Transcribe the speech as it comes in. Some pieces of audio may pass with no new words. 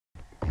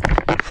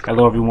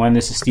Hello everyone,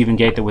 this is Stephen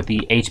Gaither with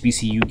the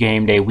HBCU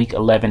Game Day Week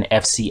 11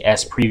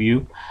 FCS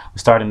preview. We're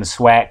starting the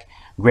SWAC.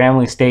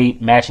 Grambling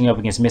State matching up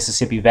against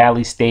Mississippi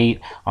Valley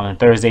State on a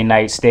Thursday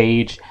night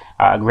stage.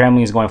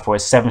 Grambling is going for a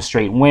 7th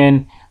straight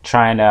win,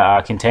 trying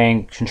to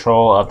contain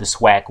control of the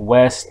SWAC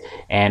West,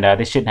 and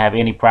they shouldn't have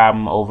any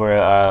problem over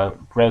a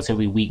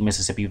relatively weak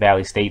Mississippi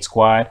Valley State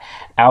squad.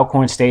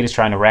 Alcorn State is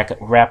trying to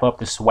wrap up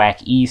the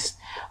SWAC East.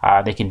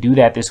 They can do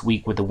that this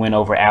week with the win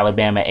over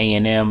Alabama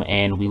A&M,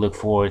 and we look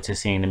forward to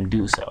seeing them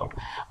do so.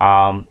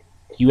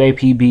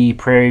 UAPB,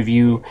 Prairie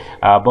View,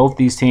 both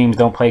these teams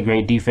don't play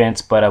great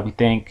defense, but we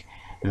think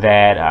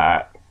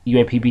that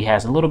UAPB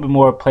has a little bit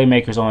more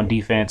playmakers on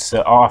defense,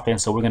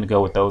 offense, so we're going to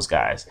go with those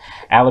guys.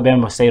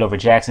 Alabama State over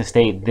Jackson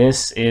State.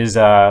 This is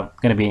going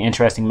to be an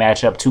interesting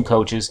matchup. Two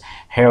coaches,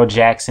 Harold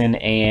Jackson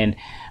and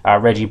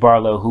Reggie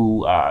Barlow,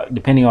 who,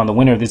 depending on the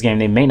winner of this game,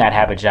 they may not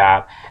have a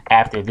job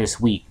after this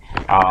week.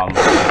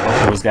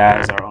 Both those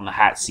guys are on the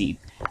hot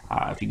seat.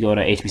 If you go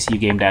to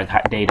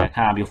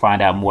hbcugameday.com, you'll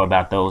find out more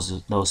about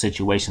those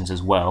situations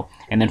as well.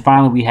 And then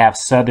finally, we have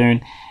Southern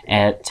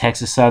at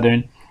Texas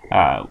Southern.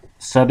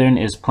 Southern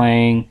is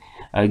playing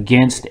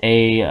against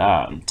a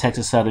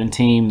Texas Southern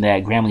team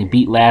that Grambling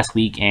beat last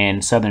week,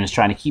 and Southern is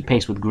trying to keep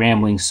pace with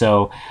Grambling,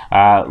 so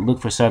look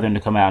for Southern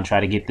to come out and try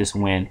to get this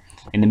win.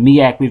 In the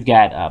MEAC, we've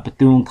got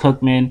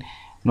Bethune-Cookman,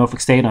 Norfolk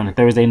State on a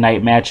Thursday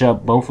night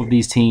matchup. Both of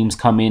these teams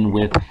come in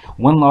with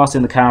one loss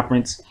in the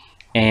conference,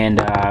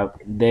 and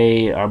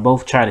they are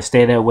both trying to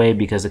stay that way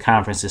because the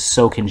conference is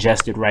so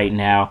congested right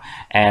now,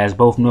 as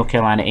both North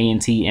Carolina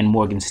A&T and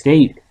Morgan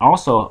State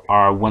also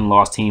are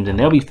one-loss teams, and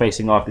they'll be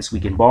facing off this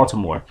week in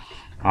Baltimore.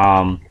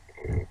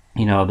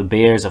 You know, the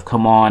Bears have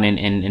come on,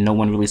 and no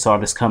one really saw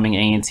this coming.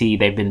 A&T,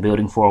 they've been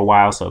building for a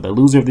while, so the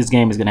loser of this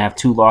game is going to have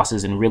 2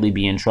 losses and really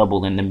be in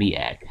trouble in the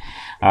MEAC.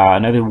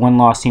 Another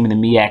one-loss team in the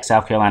MEAC,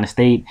 South Carolina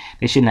State.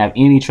 They shouldn't have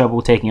any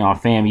trouble taking on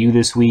FAMU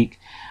this week.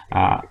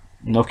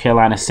 North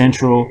Carolina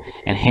Central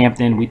and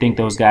Hampton, we think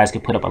those guys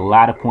could put up a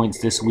lot of points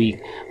this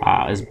week,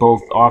 as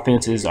both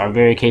offenses are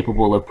very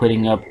capable of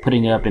putting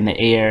up in the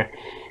air,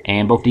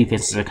 and both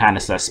defenses are kind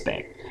of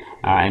suspect.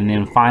 And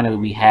then finally,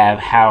 we have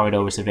Howard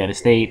over Savannah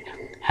State.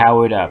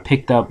 Howard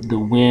picked up the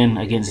win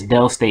against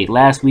Dell State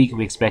last week.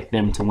 We expect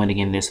them to win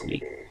again this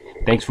week.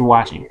 Thanks for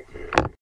watching.